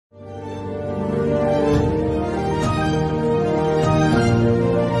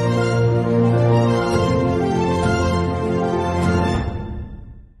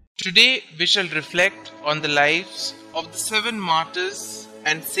we shall reflect on the lives of the 7 martyrs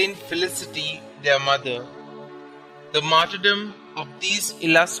and Saint Felicity, their mother. The martyrdom of these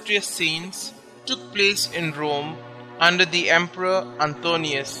illustrious saints took place in Rome under the Emperor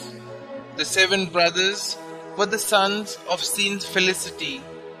Antonius. The 7 brothers were the sons of Saint Felicity,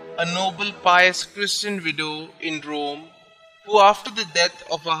 a noble pious Christian widow in Rome, who after the death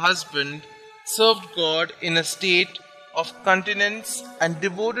of her husband served God in a state of continence and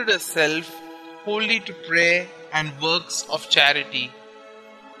devoted herself wholly to prayer and works of charity.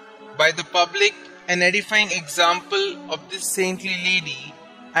 By the public and edifying example of this saintly lady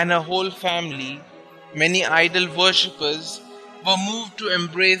and her whole family, many idol worshippers were moved to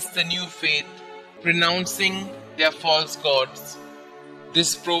embrace the new faith, renouncing their false gods.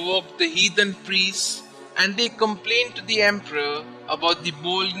 This provoked the heathen priests, and they complained to the emperor about the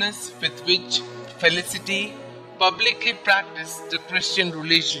boldness with which Felicity publicly practiced the Christian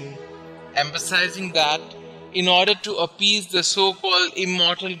religion, emphasizing that in order to appease the so-called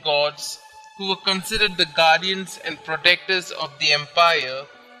immortal gods who were considered the guardians and protectors of the empire,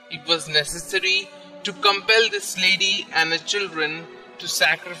 it was necessary to compel this lady and her children to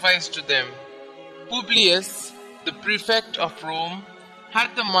sacrifice to them. Publius, the prefect of Rome,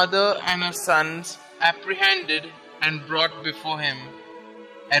 had the mother and her sons apprehended and brought before him.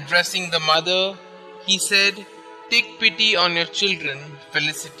 Addressing the mother, he said, "Take pity on your children,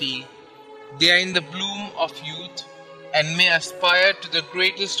 Felicity. They are in the bloom of youth and may aspire to the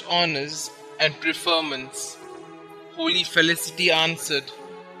greatest honors and preferments." Holy Felicity answered,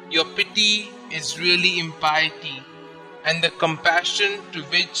 "Your pity is really impiety, and the compassion to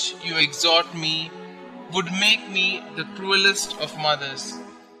which you exhort me would make me the cruelest of mothers."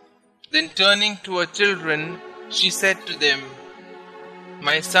 Then turning to her children, she said to them,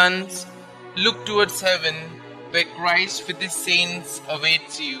 "My sons, look towards heaven, where Christ with his saints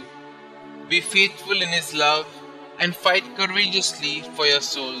awaits you. Be faithful in his love and fight courageously for your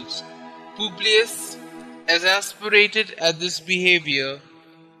souls." Publius, exasperated at this behavior,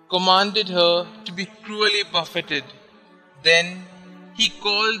 commanded her to be cruelly buffeted. Then he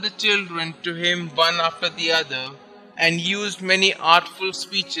called the children to him one after the other and used many artful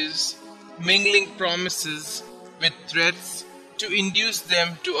speeches, mingling promises with threats to induce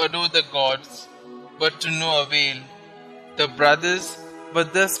them to adore the gods, but to no avail. The brothers were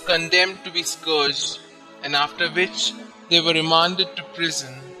thus condemned to be scourged, and after which they were remanded to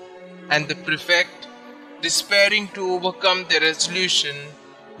prison, and the prefect, despairing to overcome their resolution,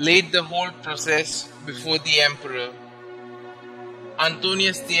 laid the whole process before the emperor.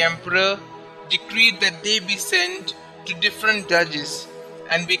 Antonius the emperor decreed that they be sent to different judges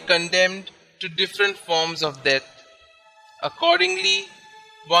and be condemned to different forms of death. Accordingly,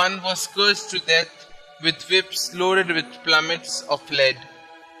 one was scourged to death with whips loaded with plummets of lead.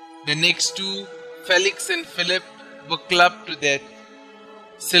 The next 2, Felix and Philip, were clubbed to death.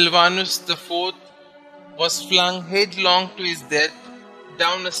 Silvanus the 4th was flung headlong to his death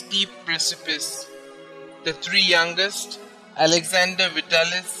down a steep precipice. The 3 youngest, Alexander,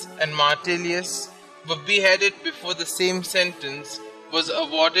 Vitalis, and Martellius, were beheaded before the same sentence was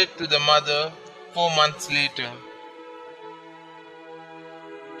awarded to the mother 4 months later.